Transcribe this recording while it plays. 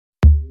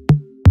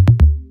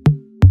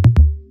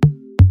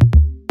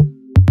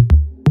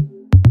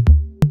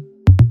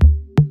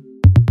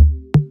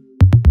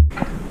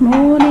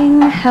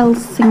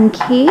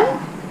Helsinki.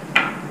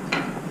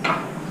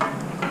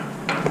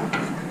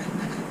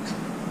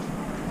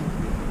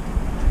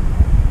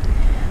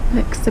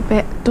 Looks a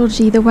bit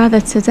dodgy, the weather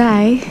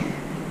today.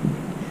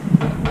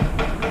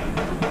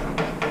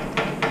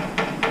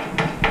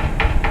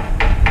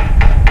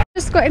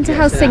 Just got into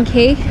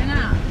Helsinki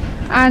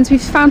and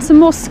we've found some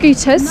more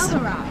scooters.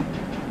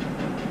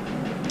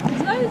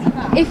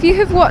 If you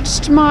have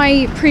watched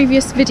my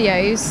previous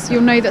videos,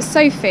 you'll know that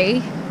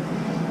Sophie,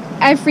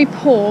 every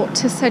port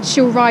has said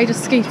she'll ride a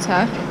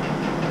scooter,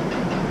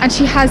 and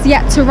she has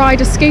yet to ride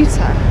a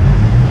scooter.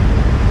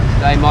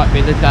 Today might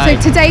be the day.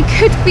 So today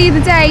could be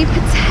the day,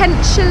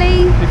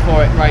 potentially.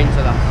 Before it rains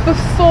on us.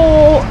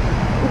 Before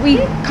we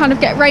kind of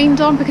get rained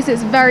on, because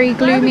it's very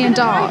gloomy and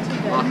dark.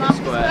 Market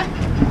Square.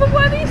 But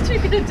what are these two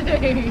going to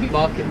do?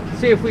 Market.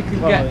 See if we can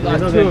get like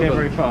two of them.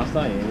 Very fast,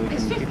 aren't you?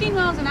 It's 15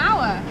 miles an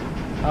hour.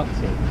 Up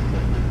to.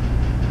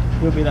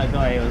 You'll be that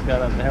guy who was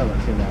going up the hill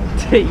at 2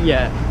 miles.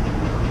 Yeah.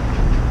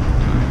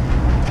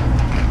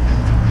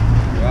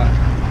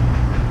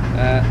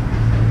 Right.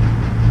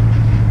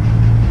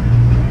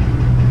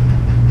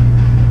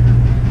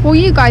 Well,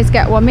 you guys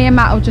get one. Me and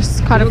Matt will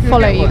just kind of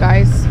follow you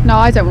guys. No,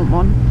 I don't want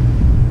one.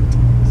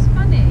 It's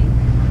funny.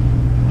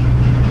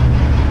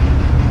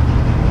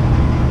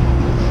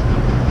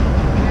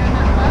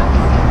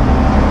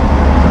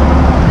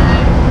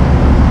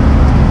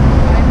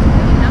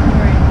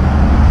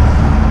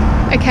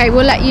 Okay,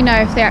 we'll let you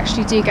know if they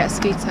actually do get a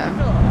scooter.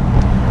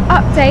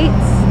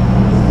 Updates.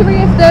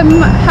 3 of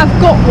them have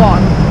got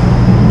one.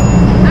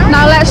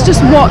 Now let's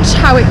just watch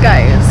how it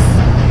goes.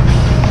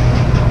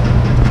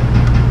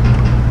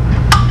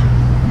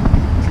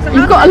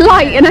 You've got a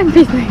light and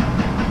everything.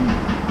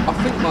 I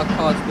think my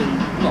car's been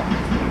blocked.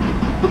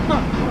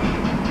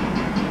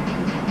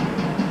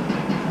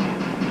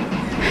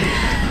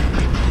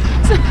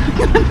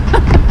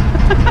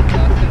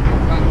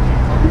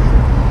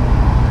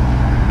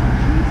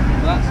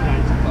 That's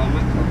going to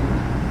climax.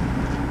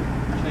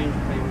 Change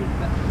payment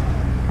better.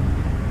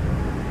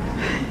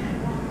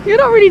 You're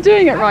not really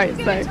doing it right,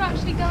 so. so. To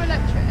actually go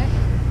electric.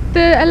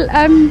 The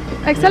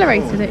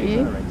accelerator, didn't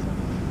you?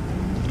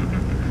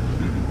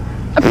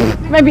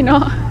 Maybe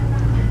not.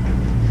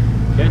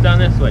 Go down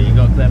this way, you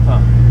got a clear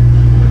path.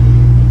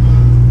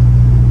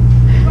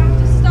 You have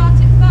to start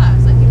it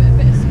first, like give it a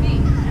bit of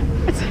speed.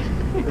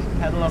 Just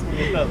pedal off with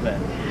your foot there.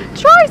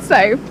 Try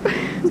so.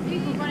 There's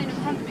people running in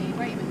front of me,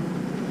 wait a minute.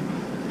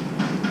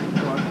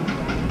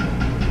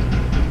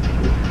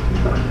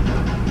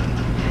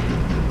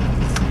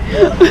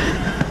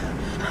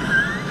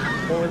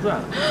 What was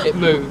that? It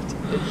moved.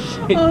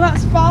 Oh,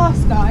 that's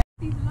fast, guys.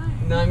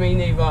 No, me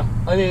neither.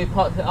 I nearly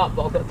parked it up,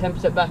 but I've got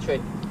 10%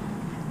 battery.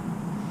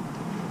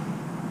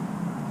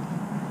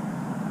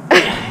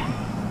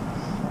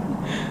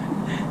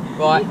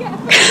 Right.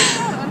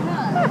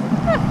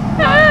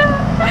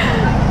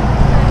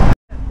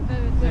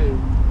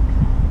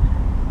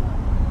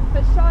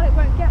 But Charlotte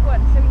won't get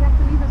one, so we have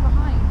to leave her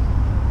behind.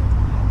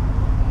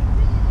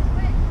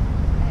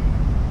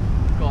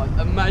 God,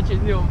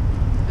 imagine you're...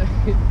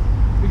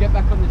 we get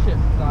back on the ship,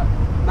 like,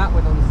 Matt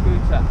went on the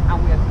scooter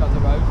and we had to go on the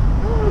road.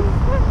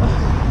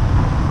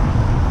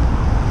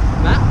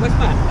 Matt? Where's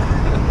Matt?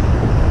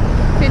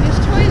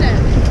 Finished toilet.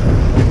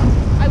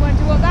 I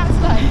wonder what that's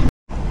like.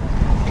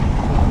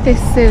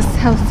 This is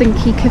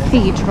Helsinki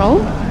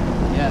Cathedral.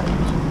 Yeah.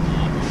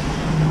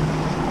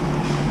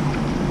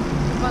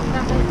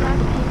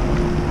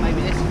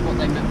 Maybe this is what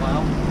they meant by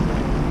old.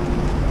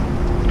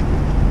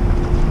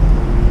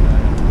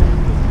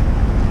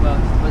 Well,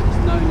 it's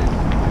known as.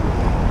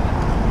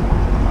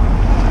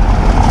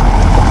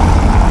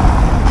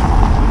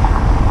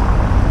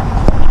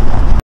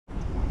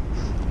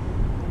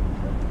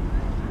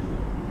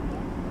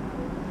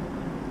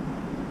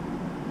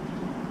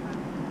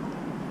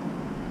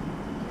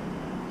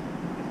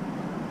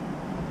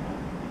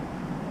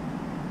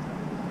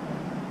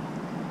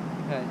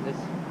 Okay,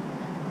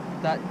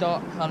 that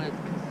dark coloured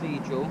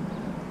cathedral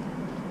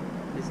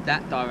is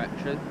that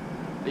direction,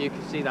 but you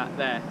can see that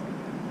there.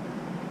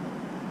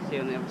 See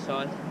on the other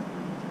side?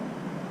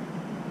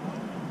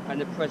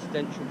 And the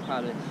presidential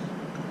palace.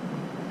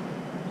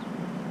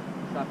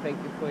 So I think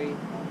if we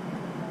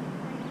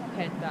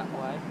head that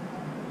way,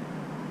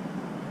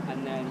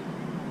 and then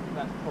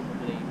that's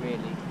probably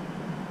really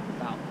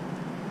about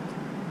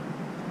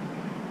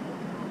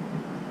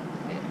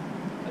it.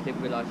 I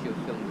didn't realise you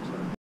were filming this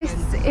one.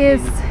 This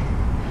is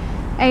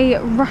a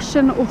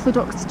Russian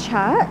Orthodox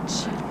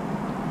church.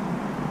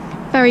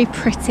 Very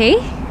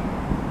pretty.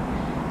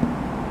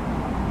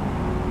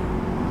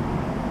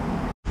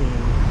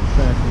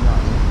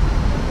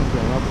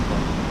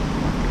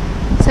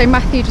 So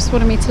Matthew just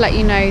wanted me to let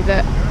you know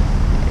that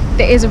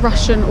there is a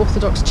Russian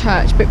Orthodox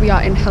church, but we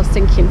are in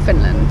Helsinki in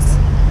Finland.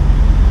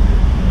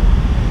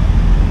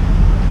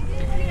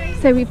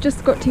 So we've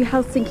just got to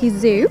Helsinki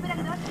Zoo.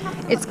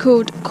 It's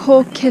called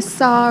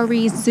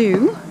Korkesaari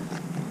Zoo,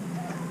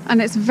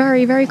 and it's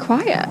very, very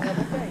quiet.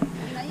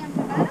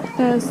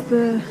 There's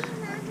the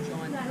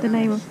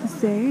name of the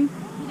zoo.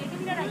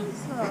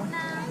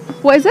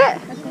 What is it?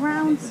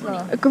 Ground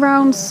sloth. A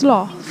ground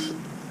sloth.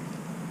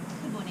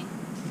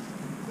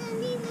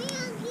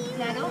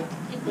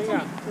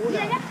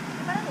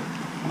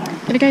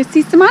 Gonna go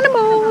see some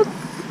animals.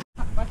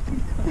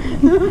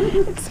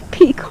 It's a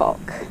peacock.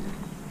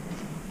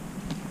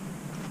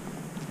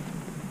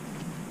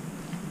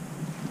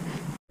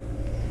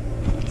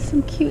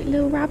 Some cute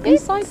little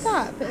rabbits. Inside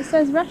that, but it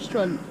says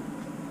restaurant.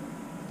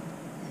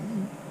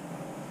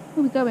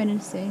 Will we go in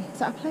and see? Is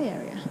that a play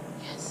area?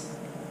 Yes.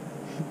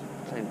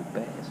 Playing with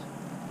bears.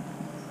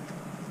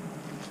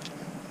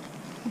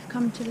 We've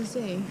come to the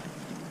zoo.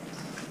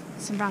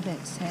 Some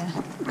rabbits here.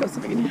 I've got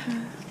something in your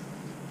hair.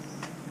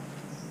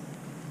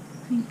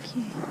 Thank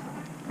you.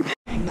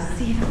 I'm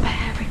seeing a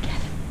bear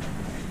again.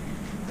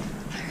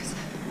 Where is it?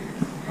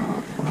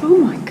 Oh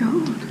my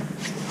god.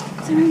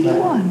 Is there only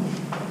one?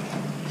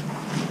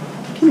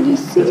 Can you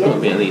see There's got to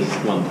it? be at least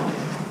one.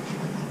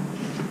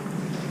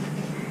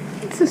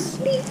 It's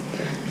asleep.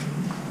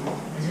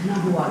 There's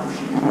another one.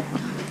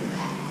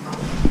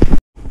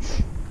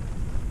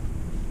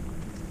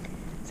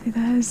 So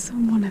there's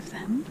one of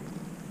them.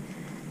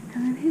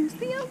 And then here's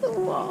the other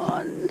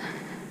one.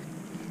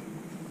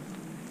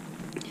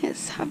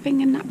 It's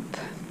having a nap.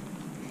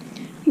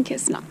 I think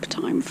it's nap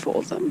time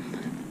for them.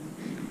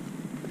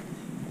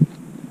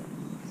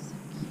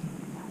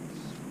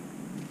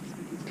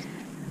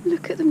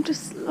 Look at them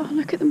just, oh,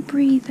 look at them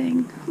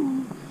breathing.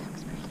 Oh,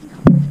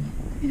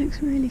 he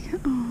looks really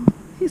good. Oh,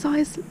 his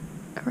eyes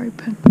are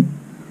open.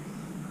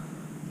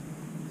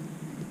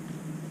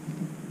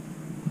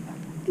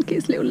 Look at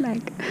his little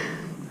leg.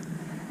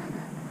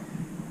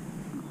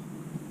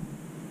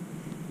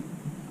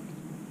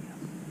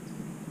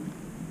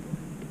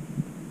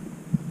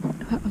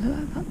 That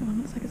one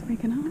looks like it's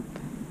waking up.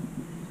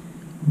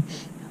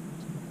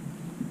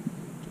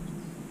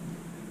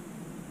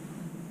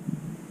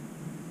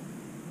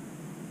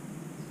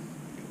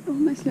 It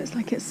almost looks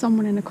like it's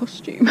someone in a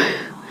costume.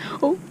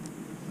 Oh.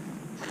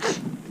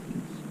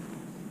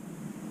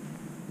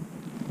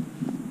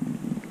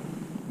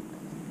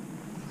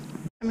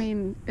 I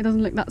mean, it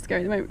doesn't look that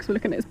scary at the moment because we're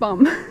looking at his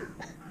bum. The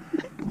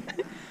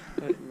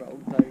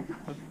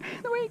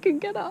way he can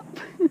get up.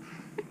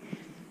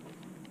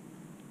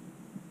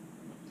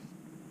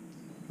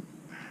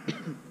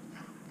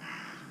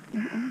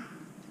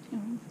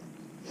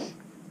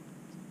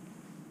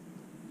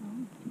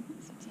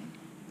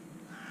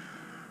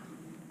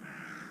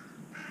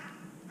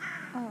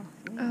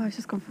 Oh, it's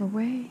just gone for a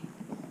wee.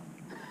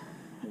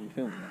 Are you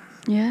filming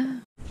that?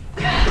 Yeah.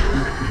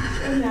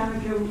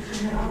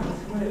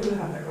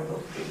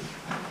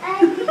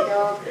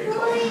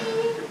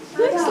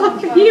 Looks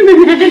like a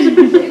human head.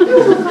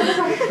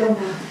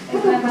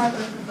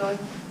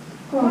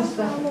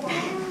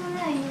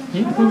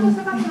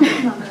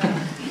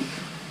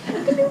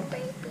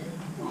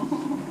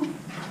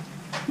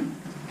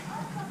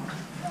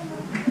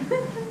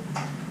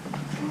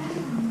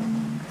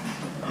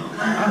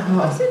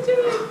 What's it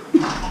doing?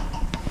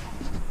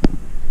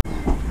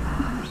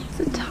 It's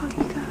a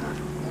tiger.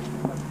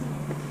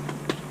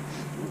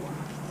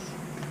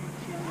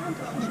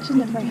 She's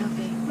not very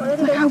happy.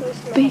 Look how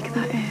big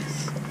that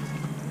is.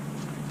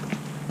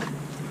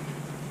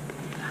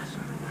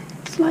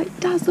 It's like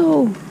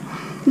Dazzle.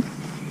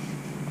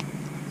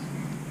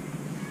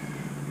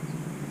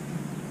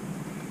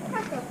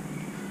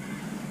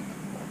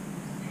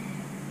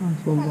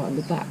 Nice one right in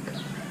the back.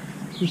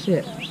 You see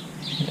it?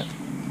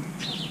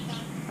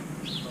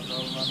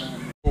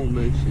 All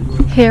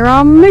mooses. Here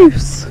are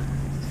moose.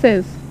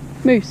 Says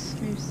moose.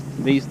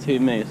 These two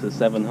moose are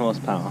 7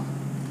 horsepower.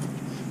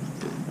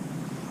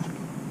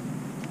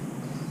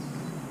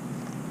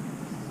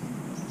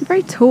 They're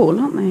very tall,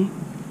 aren't they?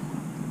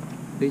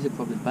 These are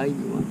probably baby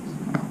ones.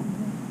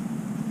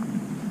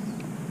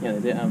 Yeah,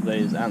 they don't have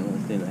those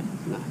antlers, do they?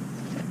 No.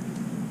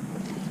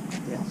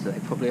 Yeah, so they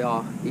probably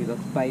are either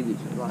babies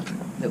or like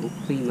little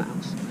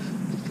females,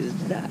 because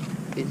that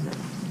is a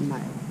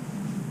male.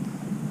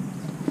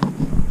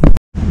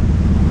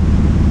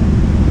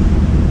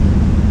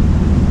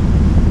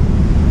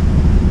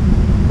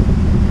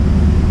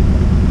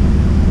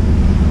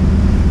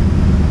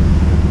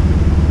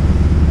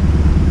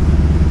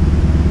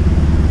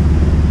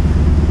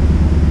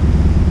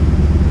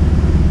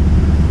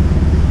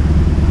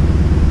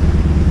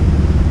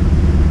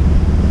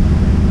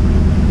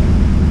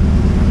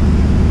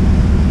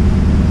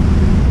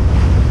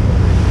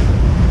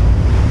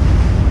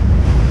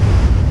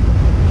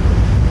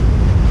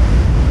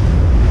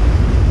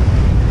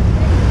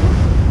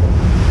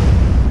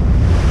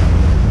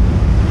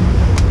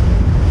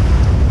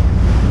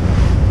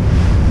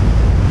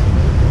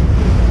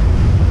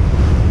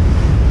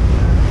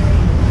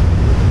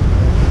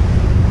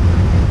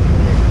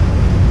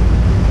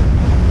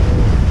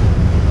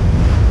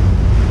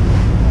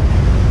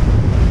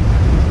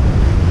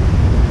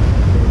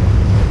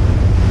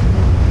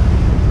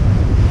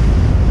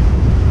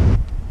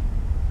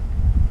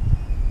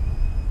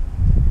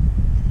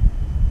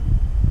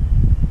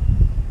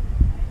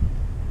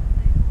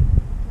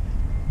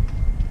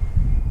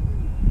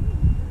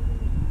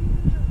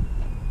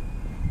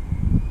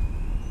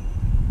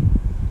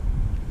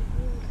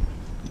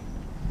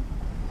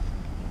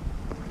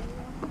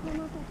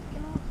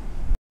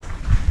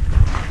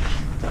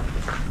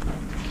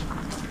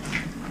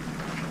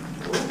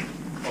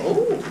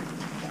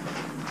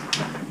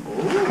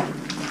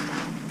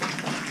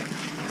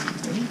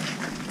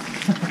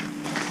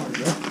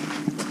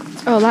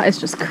 Oh, that is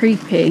just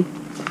creepy.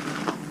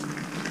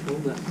 Oh,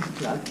 that's a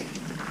flag.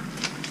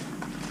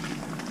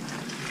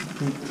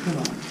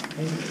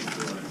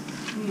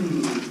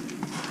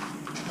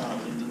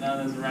 Oh, now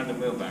there's a random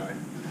wheelbarrow.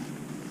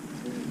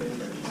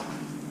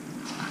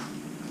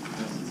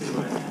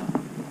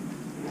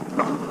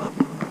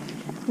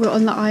 We're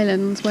on the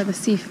island where the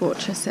sea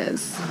fortress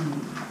is.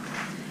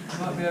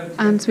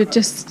 And we're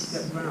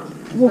just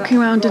walking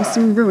around in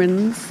some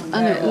ruins,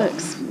 and it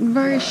looks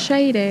very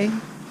shady,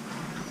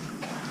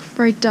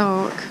 very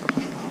dark.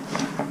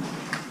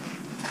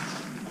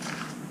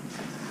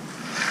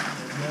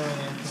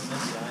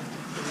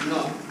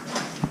 No.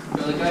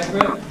 You want to go for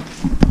it?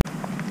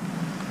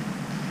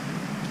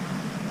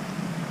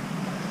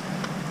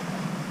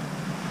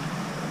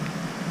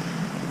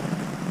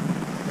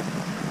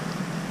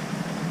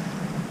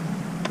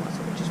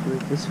 Just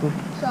move this one.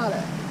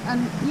 Charlotte, and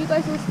you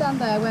guys all stand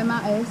there where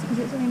Matt is, because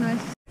it's really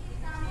nice.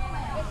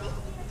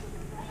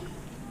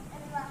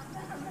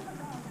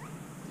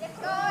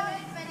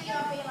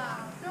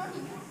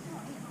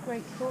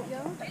 Great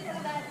courtyard.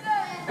 Yeah,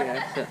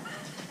 that's it.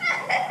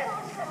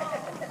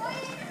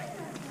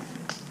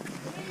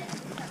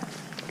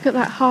 Look at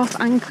that half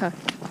anchor.